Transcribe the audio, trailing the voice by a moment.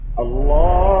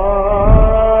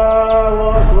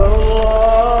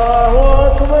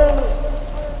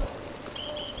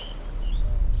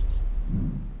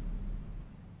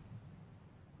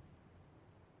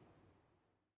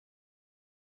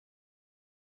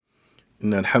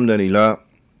إن الحمد لله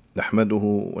نحمده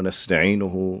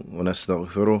ونستعينه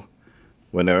ونستغفره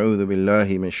ونعوذ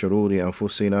بالله من شرور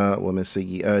أنفسنا ومن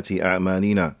سيئات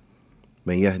أعمالنا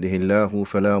من يهده الله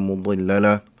فلا مضل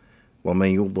له ومن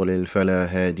يضلل فلا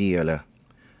هادي له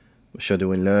أشهد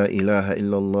أن لا إله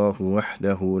إلا الله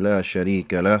وحده لا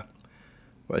شريك له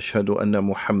وأشهد أن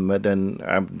محمدا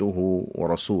عبده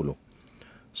ورسوله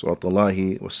صلى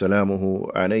الله وسلامه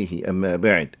عليه أما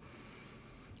بعد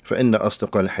فإن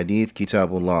أصدق الحديث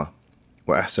كتاب الله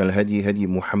وأحسن الهدي هدي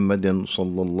محمد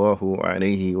صلى الله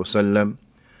عليه وسلم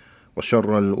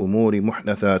وشر الأمور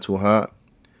محدثاتها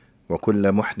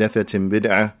وكل محدثة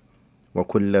بدعة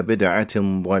وكل بدعة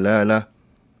ضلالة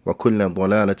وكل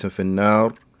ضلالة في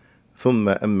النار ثم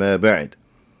أما بعد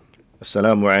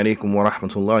السلام عليكم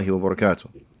ورحمة الله وبركاته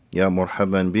يا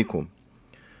مرحبا بكم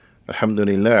الحمد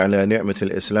لله على نعمة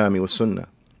الإسلام والسنة.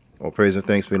 All praise and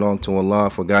thanks belong to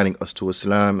Allah for guiding us to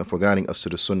Islam and for guiding us to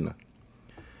the Sunnah.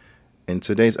 In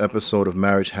today's episode of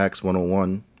Marriage Hacks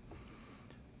 101,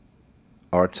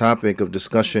 our topic of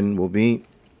discussion will be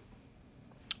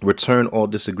return all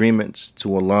disagreements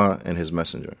to Allah and His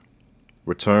Messenger.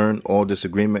 Return all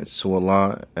disagreements to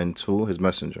Allah and to His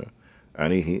Messenger.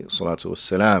 Alayhi salatu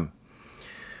wassalam.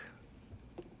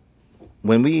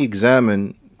 When we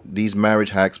examine these marriage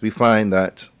hacks, we find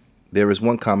that there is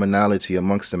one commonality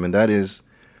amongst them, and that is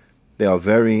they are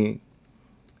very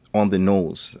on the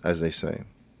nose, as they say.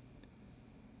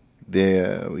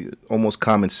 They're almost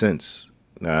common sense,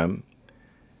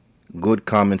 good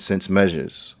common sense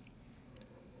measures.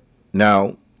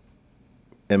 Now,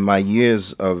 in my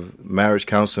years of marriage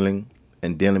counseling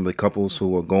and dealing with couples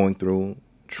who are going through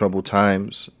troubled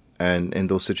times and in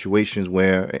those situations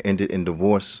where it ended in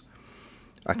divorce,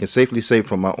 I can safely say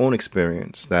from my own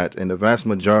experience that in the vast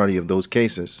majority of those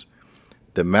cases,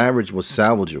 the marriage was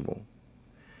salvageable.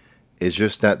 It's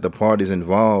just that the parties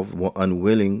involved were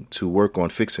unwilling to work on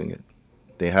fixing it.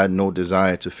 They had no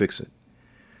desire to fix it.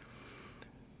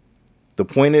 The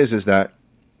point is that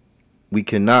we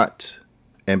cannot,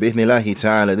 and bi'ithnillahi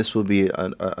ta'ala, this will be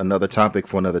another topic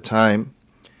for another time,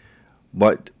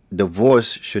 but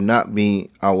divorce should not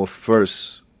be our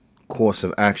first course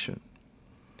of action.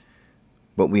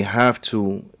 But we have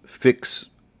to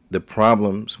fix the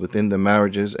problems within the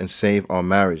marriages and save our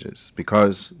marriages.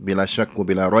 Because, bila shak wa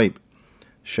bila raib,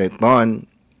 shaitan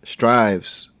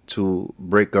strives to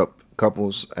break up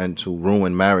couples and to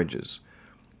ruin marriages.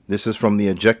 This is from the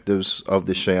objectives of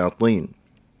the shayateen.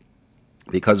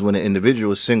 Because when an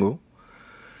individual is single,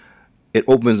 it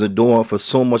opens the door for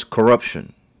so much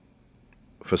corruption.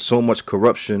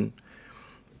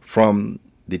 From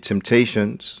the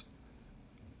temptations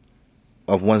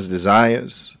of one's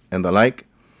desires and the like,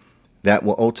 that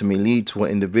will ultimately lead to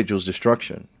an individual's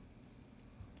destruction.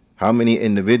 How many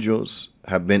individuals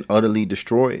have been utterly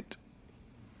destroyed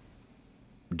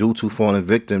due to falling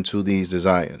victim to these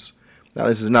desires? Now,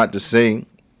 this is not to say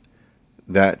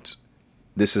that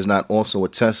this is not also a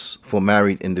test for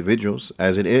married individuals,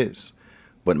 as it is.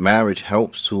 But marriage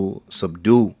helps to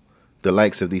subdue the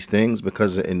likes of these things,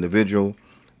 because the individual,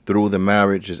 through the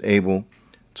marriage, is able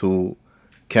to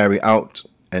carry out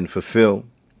and fulfill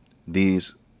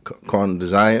these carnal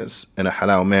desires in a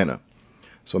halal manner.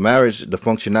 So marriage, the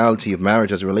functionality of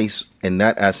marriage as it relates in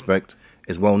that aspect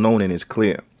is well known and is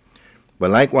clear.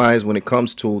 But likewise, when it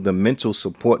comes to the mental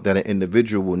support that an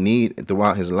individual will need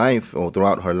throughout his life or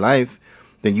throughout her life,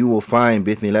 then you will find,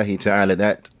 bi'ithnillahi ta'ala,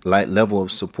 that light level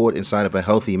of support inside of a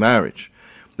healthy marriage.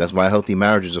 That's why healthy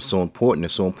marriages are so important.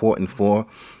 It's so important for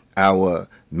our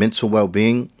mental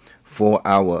well-being, for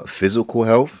our physical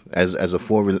health, as a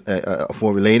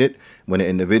related. When an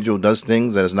individual does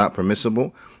things that is not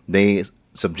permissible, they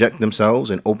subject themselves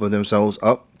and open themselves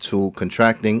up to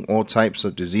contracting all types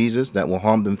of diseases that will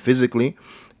harm them physically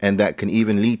and that can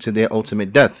even lead to their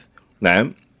ultimate death.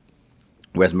 Now,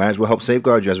 whereas marriage will help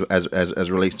safeguard you as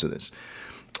relates to this.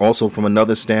 Also, from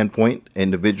another standpoint,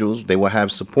 individuals, they will have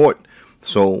support.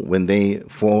 So when they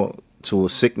fall to a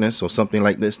sickness or something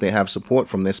like this, they have support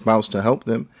from their spouse to help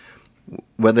them,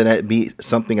 whether that be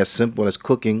something as simple as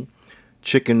cooking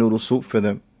chicken noodle soup for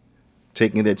them,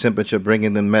 taking their temperature,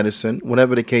 bringing them medicine,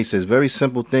 whatever the case is. Very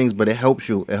simple things, but it helps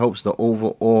you. It helps the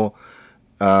overall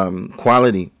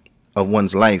quality of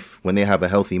one's life when they have a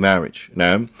healthy marriage.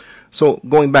 Now, so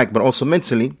going back, but also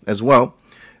mentally as well,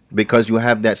 because you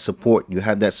have that support,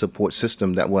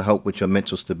 system that will help with your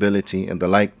mental stability and the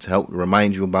like, to help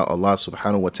remind you about Allah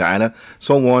subhanahu wa ta'ala,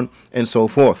 so on and so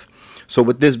forth. So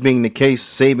with this being the case,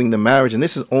 saving the marriage, and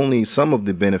this is only some of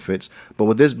the benefits, but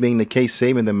with this being the case,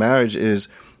 saving the marriage is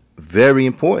very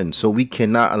important. So we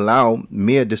cannot allow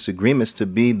mere disagreements to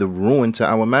be the ruin to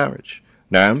our marriage.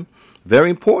 Now, Very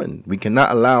important. We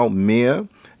cannot allow mere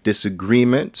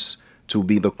disagreements to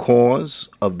be the cause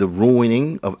of the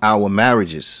ruining of our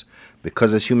marriages.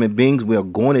 Because as human beings, we are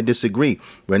going to disagree.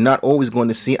 We're not always going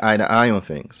to see eye to eye on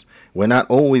things. We're not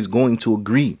always going to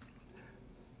agree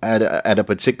at a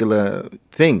particular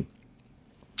thing.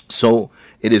 So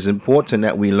it is important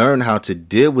that we learn how to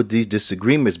deal with these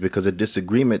disagreements, because a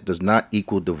disagreement does not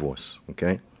equal divorce,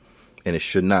 okay? And it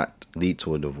should not lead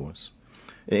to a divorce.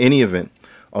 In any event,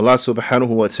 Allah subhanahu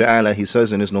wa ta'ala, He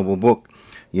says in His noble book,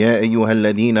 Ya ayyuha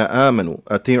alladhina amanu,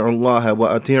 ati'u Allah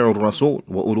wa ati'u rasul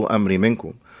wa ulu amri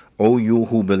minkum. O you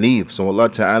who believe. So Allah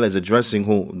ta'ala is addressing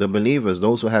who? The believers,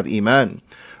 those who have iman.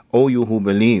 O you who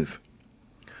believe,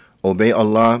 obey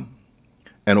Allah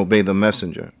and obey the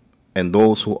messenger and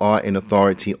those who are in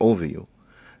authority over you.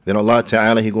 Then Allah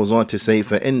Ta'ala, He goes on to say,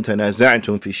 فَإِن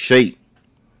تَنَازَعْتُمْ فِي الشَّيْءٍ,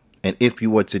 and if you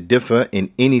were to differ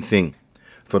in anything,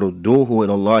 فَرُدُّوهُ إِلَى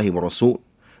اللَّهِ وَرَسُولِ,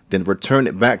 then return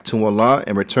it back to Allah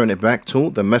and return it back to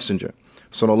the messenger.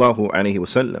 Sallallahu alayhi wa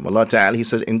sallam. Allah Ta'ala, He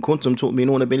says, إِن كُنتُمْ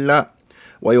تُؤْمِنُونَ بِاللَّهِ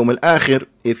وَيَوْمِ الْآخِرِ,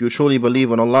 if you truly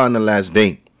believe in Allah on the last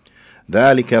day.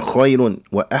 ذَلِكَ خَيْرٌ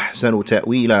وَأَحْسَنُ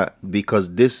تَأْوِيلًا,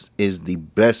 because this is the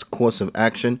best course of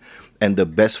action and the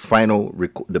best final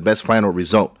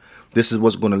result. This is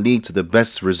what's going to lead to the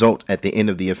best result at the end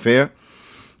of the affair,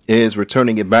 is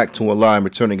returning it back to Allah and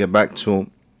returning it back to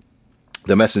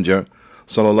the messenger,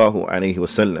 sallallahu alaihi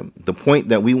wasallam. The point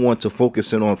that we want to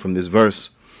focus in on from this verse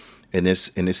in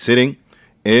this sitting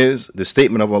is the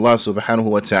statement of Allah subhanahu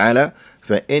wa ta'ala,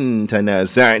 فَإِن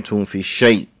تَنَازَعْتُمْ فِي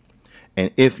الشَّيْءٍ, and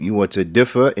if you were to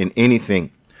differ in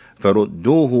anything,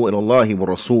 فَرُدُّوهُ إِلَى اللَّهِ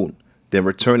وَرَسُولِ, then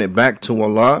return it back to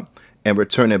Allah and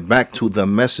return it back to the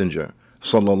messenger,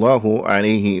 sallallahu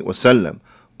alayhi wasallam.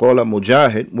 Qala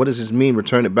Mujahid, what does this mean,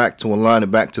 return it back to Allah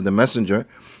and back to the messenger?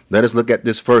 Let us look at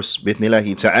this verse,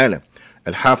 bithnillahi ta'ala.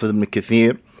 Al-Hafiz ibn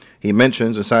Kathir, he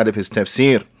mentions inside of his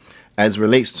tafsir, as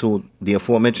relates to the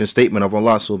aforementioned statement of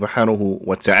Allah subhanahu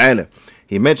wa ta'ala.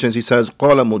 He mentions, he says,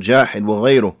 Qala Mujahid wa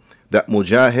ghayruh, that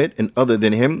Mujahid and other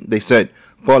than him, they said,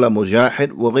 Qala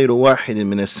Mujahid wa ghayru wahidin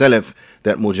min as-salaf,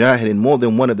 that Mujahid and more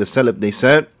than one of the salaf, they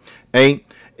said, ay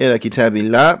ila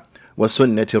kitabillah wa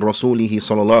sunnati rasulihi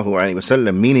sallallahu alayhi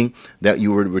wasallam, meaning that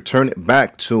you would return it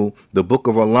back to the book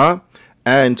of Allah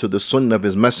and to the sunnah of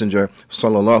His messenger,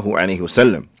 sallallahu alayhi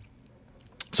wasallam.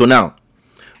 So now,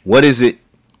 what is it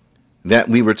that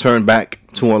we return back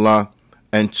to Allah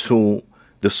and to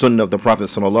the sunnah of the Prophet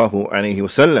sallallahu alayhi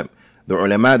wasallam? The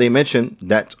ulama, they mention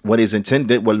that what is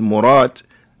intended, wal murad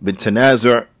bin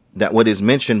tanazur, that what is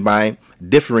mentioned by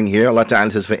differing here, Allah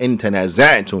Ta'ala says, فَإِن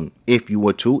تَنَازَعْتُمْ, if you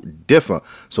were to differ.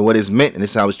 So what is meant, and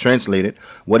this is how it's translated,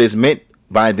 what is meant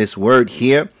by this word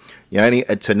here, يعني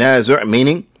التنازع,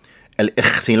 meaning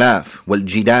al-ikhtilaf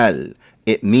wal-jidal,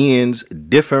 it means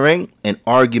differing and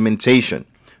argumentation.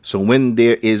 So when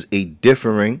there is a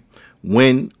differing,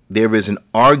 when there is an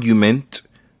argument,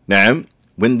 now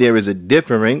when there is a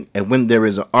differing and when there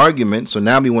is an argument, so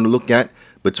now we want to look at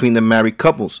between the married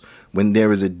couples. When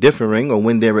there is a differing or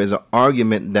when there is an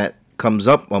argument that comes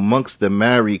up amongst the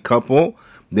married couple,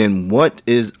 then what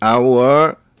is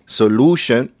our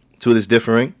solution to this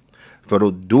differing?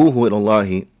 فَرُدُّوهُ إِلَى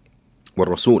اللَّهِ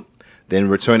وَالرَّسُولِ, then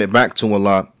return it back to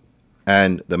Allah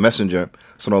and the messenger,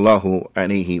 sallallahu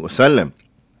alayhi wasallam.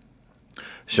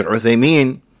 Shaykh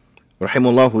Uthaymeen,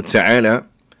 rahimahullah ta'ala,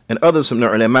 and others from the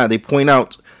ulama, they point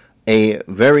out a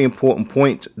very important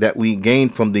point that we gain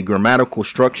from the grammatical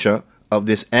structure of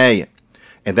this ayah.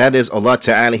 And that is Allah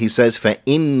Ta'ala, He says,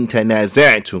 فَإِن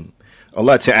تَنَازَعْتُمْ,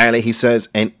 Allah Ta'ala, He says,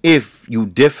 and if you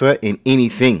differ in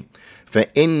anything,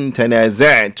 فَإِن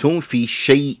تَنَازَعْتُمْ فِي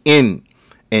شَيْءٍ,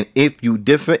 and if you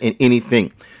differ in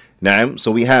anything. Now,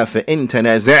 so we have فَإِن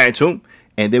تَنَازَعْتُمْ,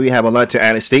 and then we have Allah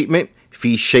Ta'ala's statement,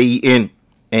 فِي شَيْءٍ,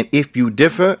 and if you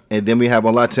differ, and then we have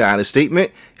Allah Ta'ala's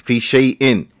statement, فِي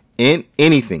شَيْءٍ, in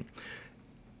anything.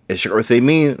 Shaykh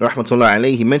Uthaymeen, rahmatullah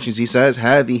alayhi, he mentions, he says,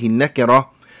 هذه النكرة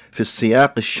في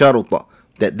السياق الشرط,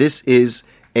 that this is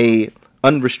a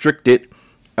unrestricted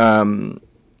thing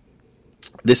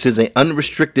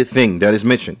that is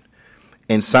mentioned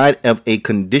inside of a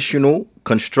conditional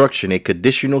construction, a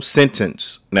conditional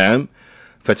sentence. نعم.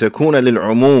 فتكون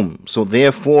للعموم, so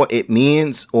therefore it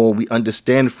means, or we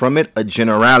understand from it, a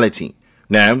generality.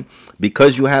 نعم.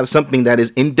 Because you have something that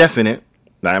is indefinite,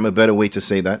 I'm a better way to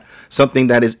say that, something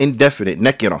that is indefinite,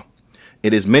 nakira,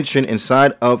 it is mentioned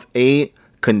inside of a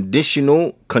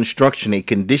conditional construction, a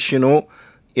conditional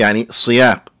yani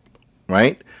siyaq,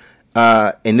 right?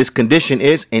 And this condition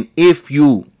is, and if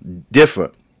you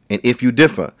differ,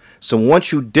 so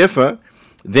once you differ,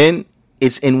 then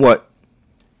it's in what?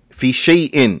 Fi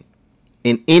shay'in,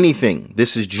 in anything.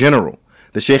 This is general.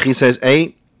 The Shaykh, he says,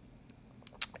 أي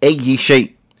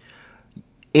شيء,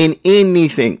 in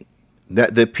anything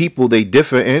that the people they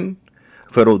differ in,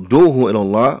 فَرُدُّوهُ إِلَى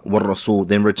اللَّهِ وَالرَّسُولِ,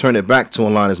 then return it back to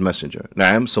Allah and His Messenger.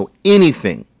 Naam. So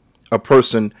anything a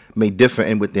person may differ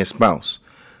in with their spouse,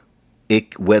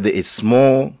 whether it's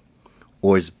small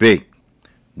or it's big,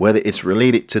 whether it's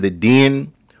related to the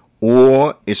deen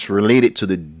or it's related to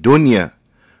the dunya,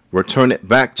 return it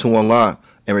back to Allah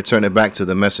and return it back to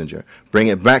the Messenger. Bring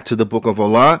it back to the Book of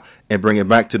Allah and bring it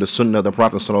back to the Sunnah of the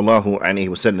Prophet sallallahu alaihi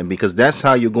wasallam, because that's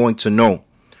how you're going to know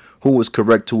who is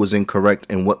correct, who is incorrect,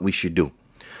 and what we should do.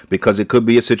 Because it could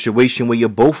be a situation where you're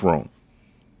both wrong.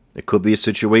 It could be a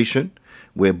situation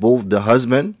where both the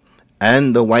husband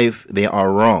and the wife, they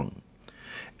are wrong.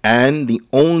 And the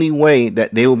only way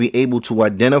that they will be able to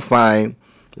identify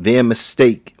their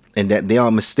mistake and that they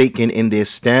are mistaken in their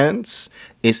stance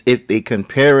is if they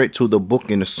compare it to the book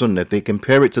and the sunnah. If they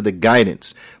compare it to the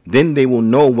guidance, then they will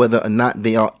know whether or not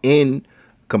they are in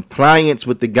compliance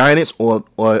with the guidance or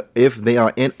if they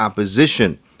are in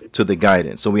opposition to the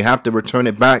guidance. So we have to return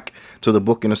it back to the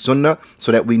book and the sunnah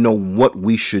so that we know what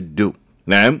we should do.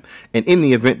 Now, and in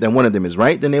the event that one of them is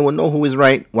right, then they will know who is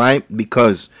right. Why?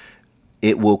 Because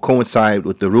it will coincide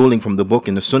with the ruling from the book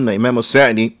and the sunnah. Imam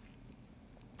al-Sa'di,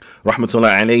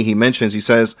 rahmatullah alayhi, he mentions, he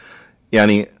says,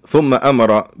 يعني ثم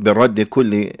أمر برد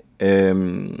كل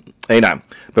أي نعم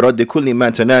برد كل ما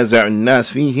تنازع الناس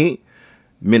فيه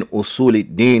من أصول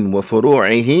الدين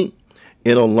وفروعه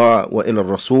إلى الله وإلى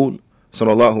الرسول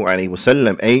صلى الله عليه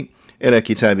وسلم، أي إلى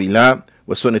كتاب الله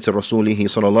وسنة رسوله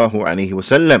صلى الله عليه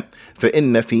وسلم،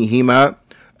 فإن فيهما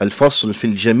الفصل في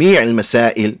الجميع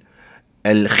المسائل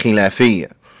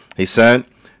الخلافية. He said,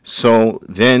 so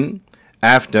then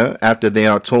after they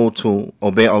are told to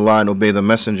obey Allah and obey the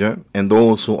Messenger and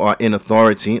those who are in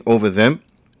authority over them,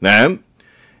 now,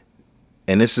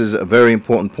 and this is a very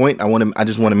important point, I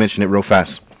just want to mention it real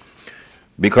fast,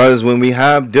 because when we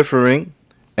have differing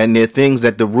and there are things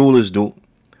that the rulers do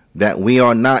that we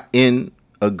are not in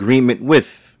agreement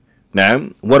with, now,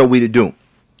 what are we to do?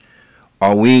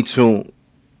 Are we to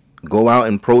go out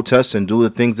and protest and do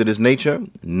the things of this nature?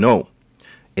 No.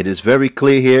 It is very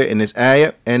clear here in this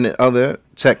ayah and in other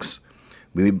texts.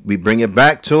 We bring it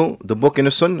back to the book and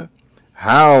the sunnah.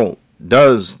 How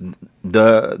does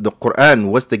the Quran,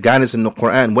 what's the guidance in the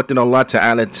Quran? What did Allah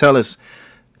Ta'ala tell us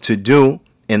to do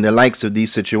in the likes of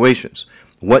these situations?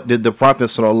 What did the Prophet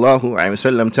Sallallahu Alaihi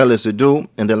Wasallam tell us to do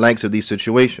in the likes of these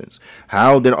situations?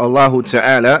 How did Allah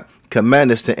Ta'ala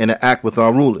command us to interact with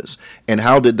our rulers? And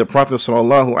how did the Prophet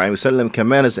Sallallahu Alaihi Wasallam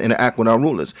command us to interact with our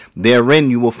rulers? Therein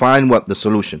you will find what? The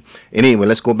solution. Anyway,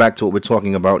 let's go back to what we're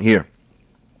talking about here.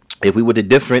 If we were to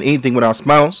differ in anything with our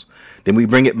spouse, then we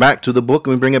bring it back to the book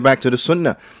and we bring it back to the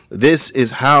sunnah. This is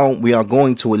how we are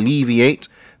going to alleviate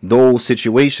those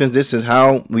situations. This is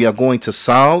how we are going to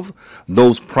solve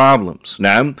those problems.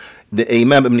 Now, the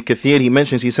Imam Ibn Kathir, he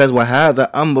mentions, he says,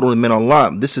 وَهَذَا أَمْرٌ مِّنَ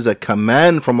اللَّهِ. This is a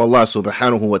command from Allah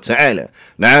subhanahu wa ta'ala.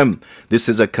 Now, this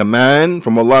is a command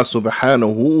from Allah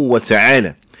subhanahu wa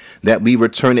ta'ala that we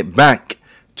return it back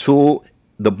to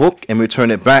the book and return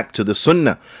it back to the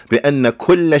sunnah. بأن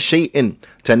كل شيء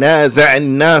تنازع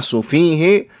الناس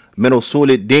فيه من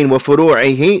أصول الدين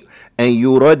وفروعه أن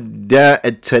يرد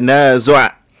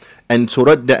التنازع أن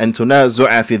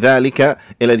تنازع في ذلك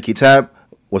إلى الكتاب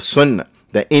والسنة.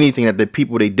 That anything that the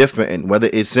people they differ in, whether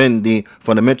it's in the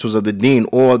fundamentals of the deen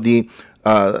or the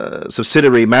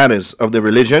subsidiary matters of the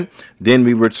religion, then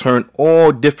we return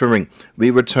all differing.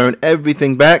 We return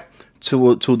everything back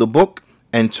to the book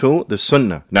and to the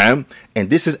sunnah. Now, and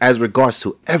this is as regards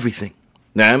to everything.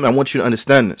 Now, I want you to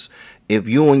understand this. If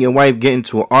you and your wife get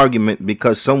into an argument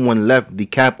because someone left the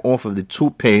cap off of the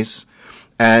toothpaste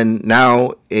and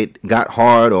now it got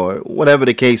hard or whatever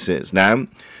the case is, now,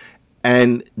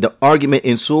 and the argument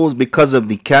ensues because of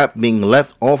the cap being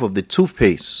left off of the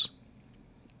toothpaste,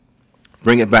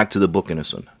 bring it back to the book and the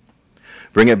sunnah.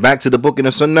 Bring it back to the book and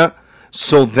the sunnah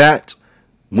so that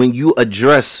when you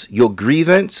address your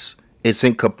grievance, it's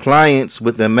in compliance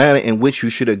with the manner in which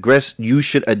you should address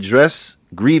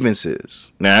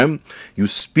grievances. Now, you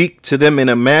speak to them in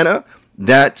a manner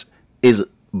that is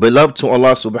beloved to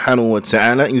Allah subhanahu wa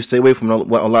ta'ala, and you stay away from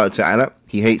what Allah ta'ala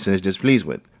He hates and is displeased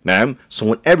with. Now,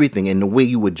 so in everything, in the way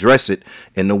you address it,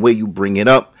 in the way you bring it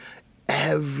up,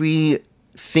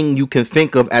 everything you can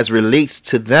think of as relates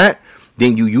to that,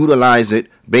 then you utilize it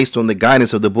based on the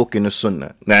guidance of the book and the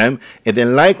sunnah. Now, and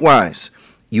then likewise,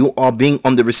 you are being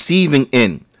on the receiving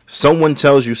end. Someone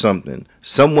tells you something.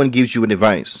 Someone gives you an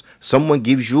advice. Someone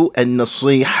gives you a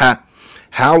nasiha.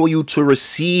 How are you to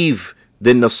receive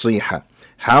the nasiha?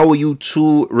 How are you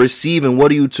to receive and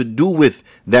what are you to do with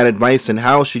that advice, and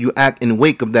how should you act in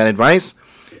wake of that advice?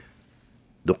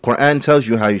 The Quran tells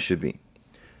you how you should be.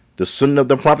 The Sunnah of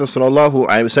the Prophet sallallahu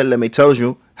alaihi wasallam tells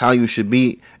you how you should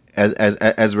be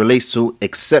as relates to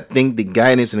accepting the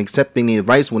guidance and accepting the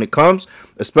advice when it comes,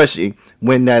 especially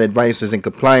when that advice is in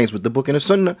compliance with the book and the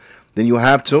Sunnah. Then you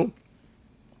have to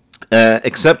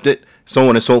accept it, so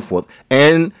on and so forth.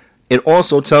 And it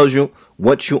also tells you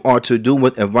what you are to do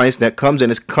with advice that comes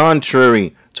and is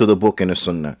contrary to the book and the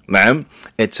Sunnah.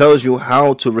 It tells you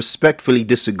how to respectfully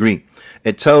disagree.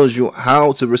 It tells you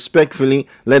how to respectfully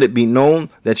let it be known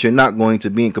that you're not going to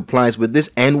be in compliance with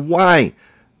this and why.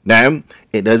 Now,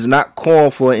 it does not call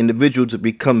for an individual to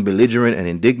become belligerent and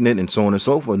indignant and so on and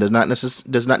so forth. It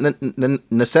does not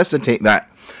necessitate that.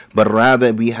 But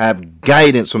rather, we have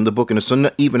guidance from the book and the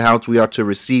Sunnah, even how we are to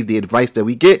receive the advice that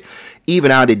we get, even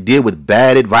how to deal with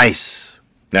bad advice.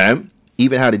 Now,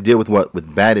 even how to deal with what?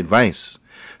 With bad advice.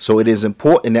 So it is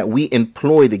important that we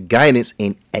employ the guidance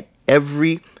at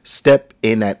every step,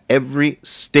 at every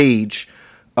stage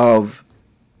of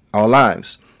our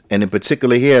lives. And in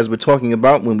particular here, as we're talking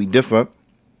about when we differ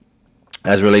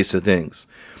as relates to things.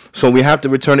 So we have to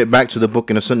return it back to the book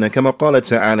and the Sunnah. كما قال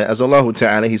تعالى, as Allah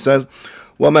Ta'ala, He says,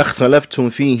 وَمَا اخْتَلَفْتُمْ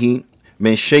فِيهِ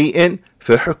مِنْ شَيْءٍ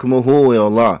فَحُكْمُهُ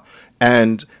إِلَى اللَّهِ.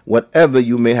 And whatever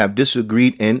you may have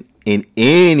disagreed in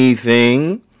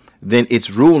anything, then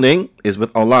its ruling is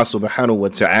with Allah subhanahu wa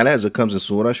ta'ala, as it comes in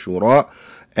Surah Shura,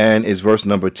 and is verse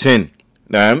number 10.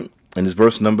 And it's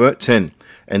verse number 10.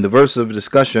 And the verse of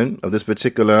discussion of this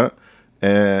particular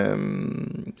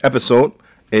episode,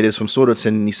 it is from Surah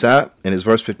An-Nisa, and it's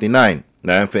verse 59.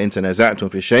 فَإِن تَنَازَعْتُمْ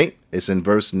فِي شَيْءٍ, it's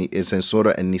in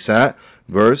Surah An-Nisa,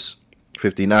 verse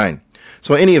 59.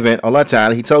 So in any event, Allah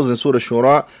Ta'ala, He tells in Surah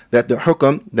Shura that the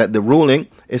hukm, that the ruling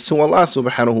is to Allah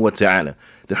subhanahu wa ta'ala.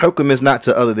 The hukm is not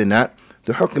to other than that.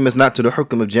 The hukm is not to the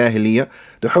hukm of Jahiliyyah.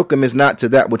 The hukm is not to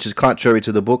that which is contrary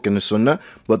to the book and the Sunnah,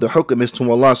 but the hukm is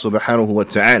to Allah subhanahu wa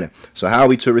ta'ala. So how are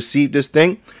we to receive this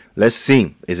thing? Let's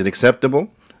see. Is it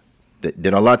acceptable?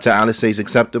 Did Allah Ta'ala say it's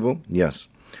acceptable? Yes.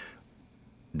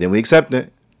 Then we accept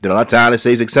it. Did Allah Ta'ala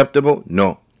say it's acceptable?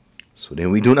 No. So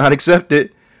then we do not accept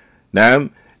it. Now,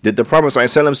 did the Prophet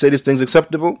ﷺ say this thing's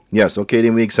acceptable? Yes. Okay,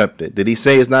 then we accept it. Did he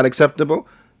say it's not acceptable?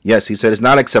 Yes, he said it's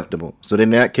not acceptable. So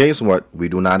then in that case, what? We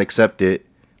do not accept it.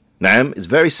 Now, it's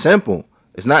very simple.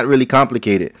 It's not really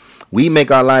complicated. We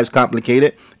make our lives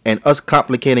complicated, and us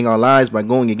complicating our lives by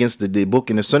going against the book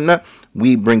and the Sunnah,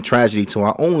 we bring tragedy to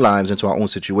our own lives and to our own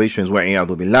situations.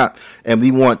 And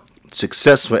we want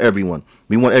success for everyone.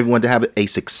 We want everyone to have a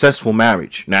successful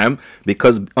marriage. Now,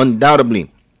 because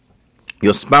undoubtedly,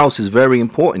 your spouse is very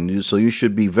important, so you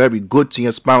should be very good to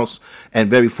your spouse and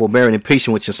very forbearing and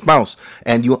patient with your spouse.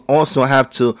 And you also have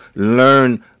to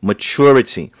learn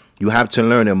maturity. You have to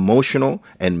learn emotional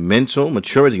and mental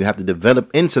maturity. You have to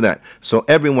develop into that. So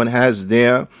everyone has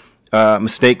their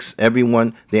mistakes.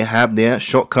 Everyone, they have their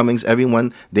shortcomings.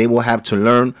 Everyone, they will have to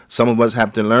learn. Some of us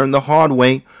have to learn the hard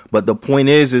way. But the point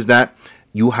is that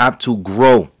you have to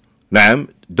grow. Now,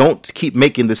 don't keep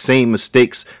making the same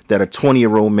mistakes that a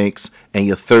 20-year-old makes and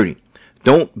you're 30.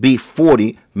 Don't be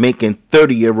 40 making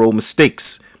 30-year-old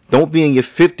mistakes. Don't be in your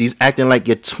 50s acting like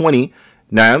you're 20.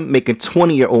 Now, making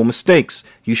 20-year-old mistakes.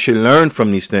 You should learn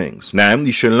from these things. Now,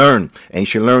 you should learn, and you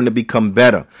should learn to become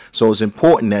better. So it's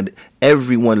important that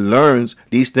everyone learns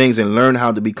these things and learn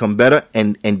how to become better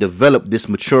and develop this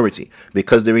maturity.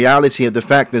 Because the reality of the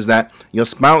fact is that your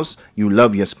spouse, you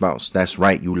love your spouse. That's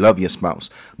right, you love your spouse.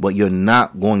 But you're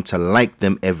not going to like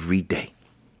them every day.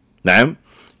 Now,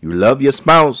 you love your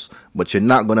spouse, but you're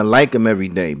not going to like them every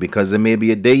day. Because there may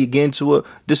be a day you get into a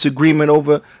disagreement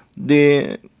over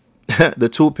the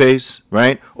toothpaste,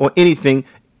 right? Or anything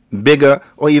bigger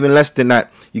or even less than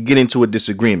that, you get into a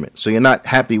disagreement. So you're not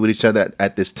happy with each other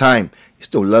at this time. You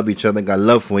still love each other, got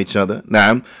love for each other,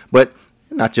 but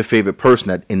not your favorite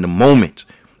person in the moment.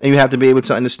 And you have to be able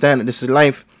to understand that this is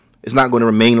life. It's not going to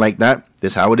remain like that.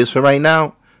 This is how it is for right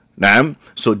now.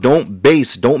 So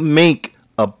don't make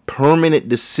a permanent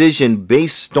decision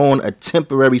based on a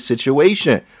temporary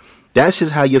situation. That's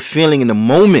just how you're feeling in the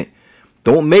moment.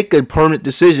 Don't make a permanent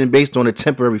decision based on a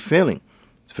temporary feeling.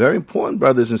 It's very important,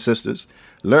 brothers and sisters.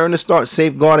 Learn to start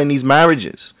safeguarding these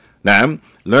marriages. Now,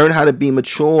 learn how to be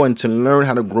mature and to learn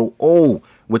how to grow old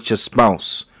with your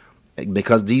spouse.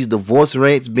 Because these divorce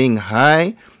rates being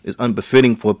high is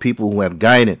unbefitting for people who have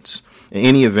guidance. In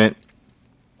any event,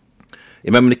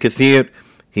 Imam Ibn Kathir,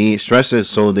 he stresses,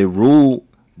 so the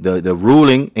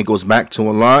ruling, it goes back to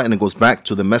Allah and it goes back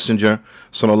to the Messenger,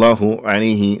 sallallahu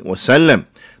alaihi wasallam.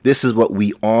 This is what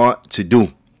we are to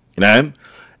do.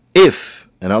 If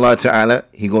And Allah Ta'ala,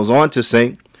 He goes on to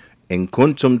say, In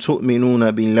kuntum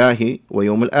tu'minuna billahi wa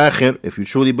yawm al-akhir, if you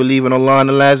truly believe in Allah on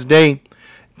the last day,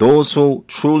 those who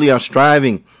truly are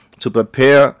striving to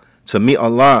prepare to meet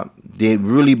Allah, they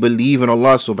really believe in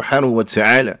Allah subhanahu wa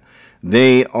ta'ala.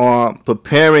 They are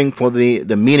preparing for the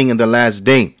meeting in the last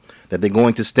day, that they're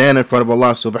going to stand in front of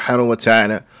Allah subhanahu wa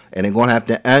ta'ala, and they're going to have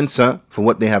to answer for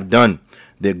what they have done.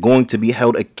 They're going to be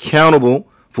held accountable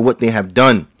for what they have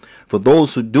done. For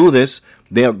those who do this,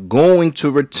 they are going to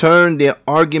return their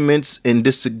arguments and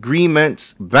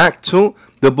disagreements back to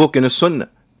the book and the sunnah.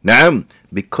 Naam,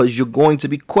 because you're going to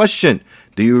be questioned.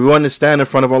 Do you understand in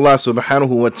front of Allah subhanahu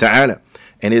wa ta'ala?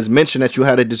 And it's mentioned that you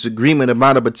had a disagreement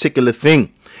about a particular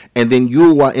thing, and then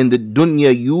you are in the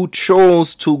dunya, you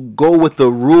chose to go with the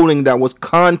ruling that was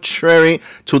contrary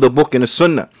to the book and the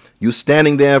sunnah. You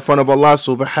standing there in front of Allah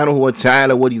subhanahu wa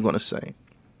ta'ala, what are you going to say?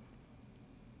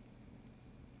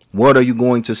 What are you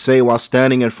going to say while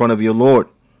standing in front of your Lord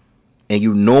and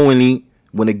you knowingly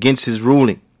went against His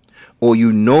ruling, or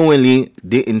you knowingly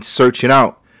didn't search it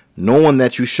out, knowing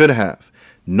that you should have,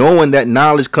 knowing that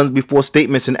knowledge comes before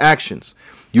statements and actions?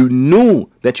 You knew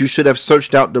that you should have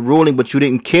searched out the ruling, but you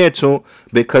didn't care to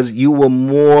because you were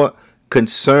more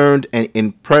concerned and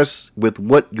impressed with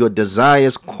what your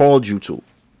desires called you to.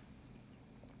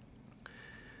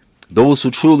 Those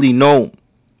who truly know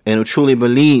and who truly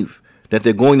believe that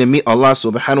they're going to meet Allah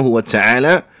subhanahu wa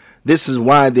ta'ala, this is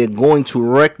why they're going to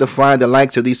rectify the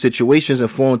likes of these situations and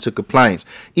fall into compliance.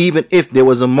 Even if there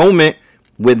was a moment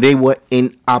where they were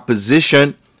in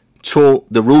opposition to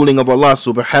the ruling of Allah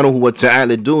subhanahu wa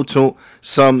ta'ala due to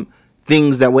some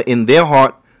things that were in their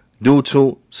heart, due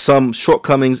to some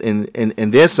shortcomings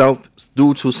in their self,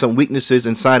 due to some weaknesses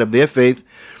inside of their faith,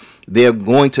 they're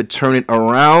going to turn it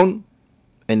around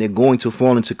and they're going to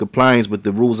fall into compliance with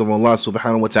the rules of Allah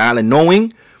subhanahu wa ta'ala,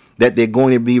 knowing that they're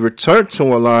going to be returned to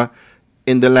Allah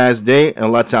in the last day, and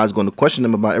Allah ta'ala is going to question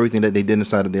them about everything that they did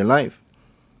inside of their life.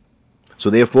 So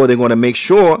therefore, they're going to make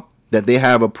sure that they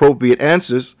have appropriate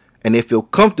answers and they feel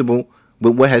comfortable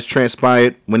with what has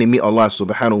transpired when they meet Allah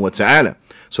subhanahu wa ta'ala.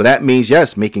 So that means,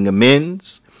 yes, making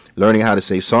amends, learning how to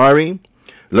say sorry,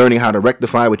 learning how to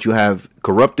rectify what you have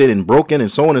corrupted and broken,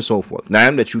 and so on and so forth. Now,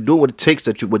 that you do what it takes,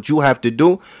 what you have to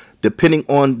do, depending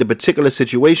on the particular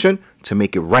situation, to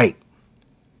make it right.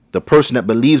 The person that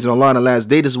believes in Allah on the last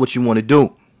day, this is what you want to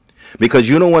do. Because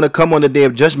you don't want to come on the day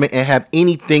of judgment and have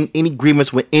any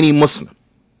grievance with any Muslim.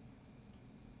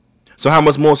 So how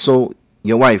much more so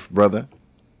your wife, brother?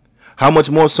 How much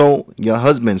more so your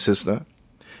husband, sister?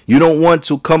 You don't want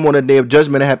to come on the day of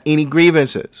judgment and have any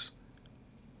grievances.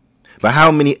 But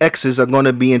how many exes are going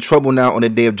to be in trouble now on the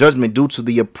day of judgment due to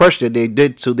the oppression they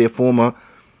did to their former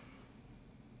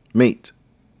mate,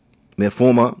 their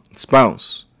former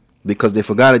spouse, because they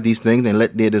forgot these things and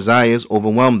let their desires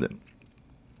overwhelm them?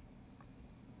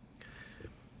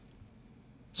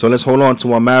 So let's hold on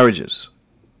to our marriages.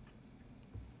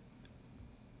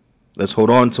 Let's hold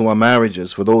on to our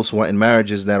marriages for those who are in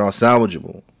marriages that are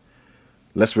salvageable.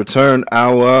 Let's return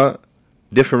our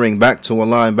differing back to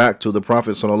Allah and back to the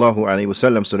Prophet sallallahu alaihi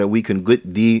wasallam, so that we can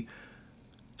get the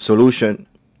solution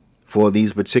for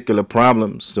these particular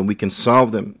problems, so we can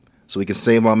solve them, so we can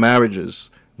save our marriages,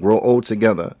 grow old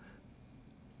together,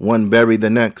 one bury the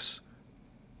next,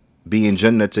 be in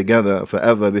Jannah together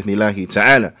forever bi'ithnillahi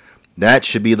ta'ala. That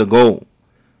should be the goal.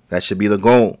 That should be the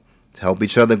goal, to help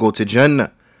each other go to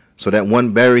Jannah, so that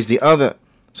one buries the other,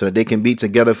 so that they can be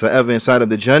together forever inside of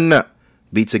the Jannah,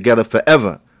 be together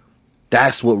forever.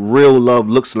 That's what real love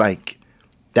looks like.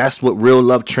 That's what real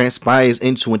love transpires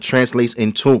into and translates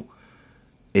into,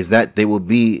 is that they will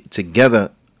be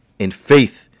together in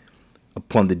faith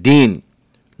upon the deen,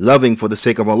 loving for the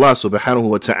sake of Allah subhanahu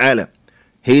wa ta'ala,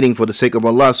 hating for the sake of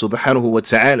Allah subhanahu wa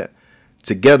ta'ala,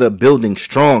 together building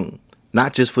strong,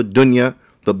 not just for dunya,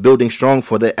 but building strong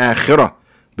for the akhirah,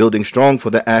 building strong for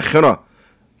the akhirah,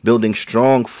 building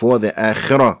strong for the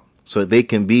akhirah, so that they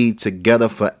can be together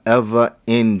forever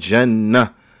in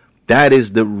Jannah. That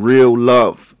is the real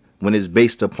love, when it's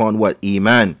based upon what?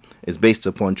 Iman. It's based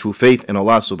upon true faith in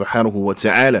Allah subhanahu wa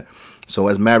ta'ala. So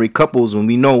as married couples, when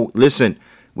we know, listen,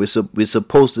 we're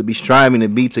supposed to be striving to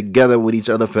be together with each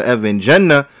other forever in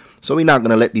Jannah, so we're not going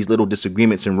to let these little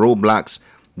disagreements and roadblocks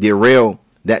derail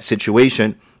that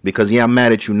situation, because I'm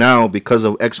mad at you now because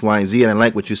of X, Y, and Z, and I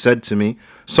like what you said to me,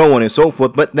 so on and so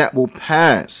forth, but that will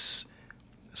pass.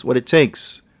 That's what it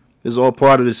takes. This is all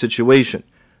part of the situation.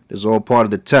 This is all part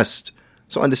of the test.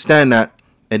 So understand that,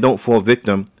 and don't fall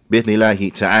victim,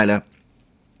 bi'ithnillahi ta'ala,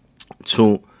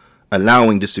 to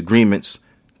allowing disagreements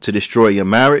to destroy your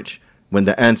marriage, when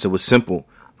the answer was simple.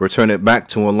 Return it back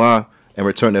to Allah and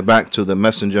return it back to the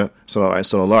Messenger sallallahu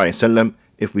alaihi wasallam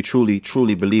if we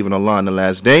truly believe in Allah on the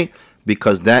last day,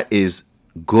 because that is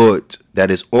good. That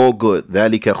is all good.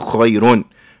 ذَلِكَ خَيْرٌ.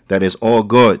 That is all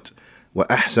good.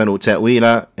 وَأَحْسَنُ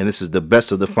تَأْوِيلًا. And this is the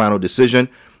best of the final decision.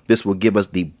 This will give us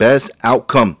the best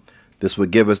outcome. This will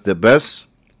give us the best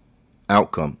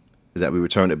outcome, is that we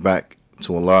return it back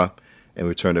to Allah and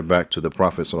return it back to the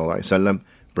Prophet sallallahu alaihi wasallam,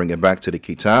 bring it back to the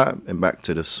Kitab and back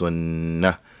to the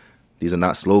Sunnah. These are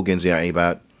not slogans, ya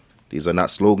ibad. These are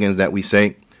not slogans that we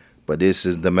say, but this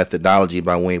is the methodology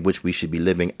by way of which we should be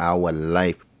living our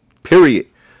life, period,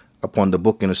 upon the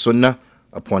book and the Sunnah,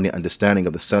 upon the understanding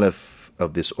of the Salaf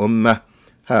of this Ummah.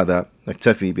 هذا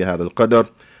نكتفي بهذا القدر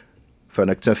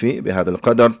فنكتفي بهذا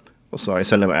القدر وصلى الله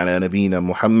وسلم على نبينا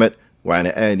محمد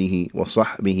وعلى آله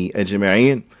وصحبه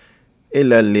أجمعين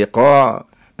إلى اللقاء.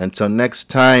 Until next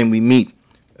time we meet,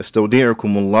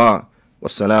 استودعكم الله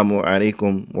والسلام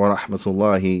عليكم ورحمة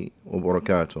الله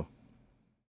وبركاته.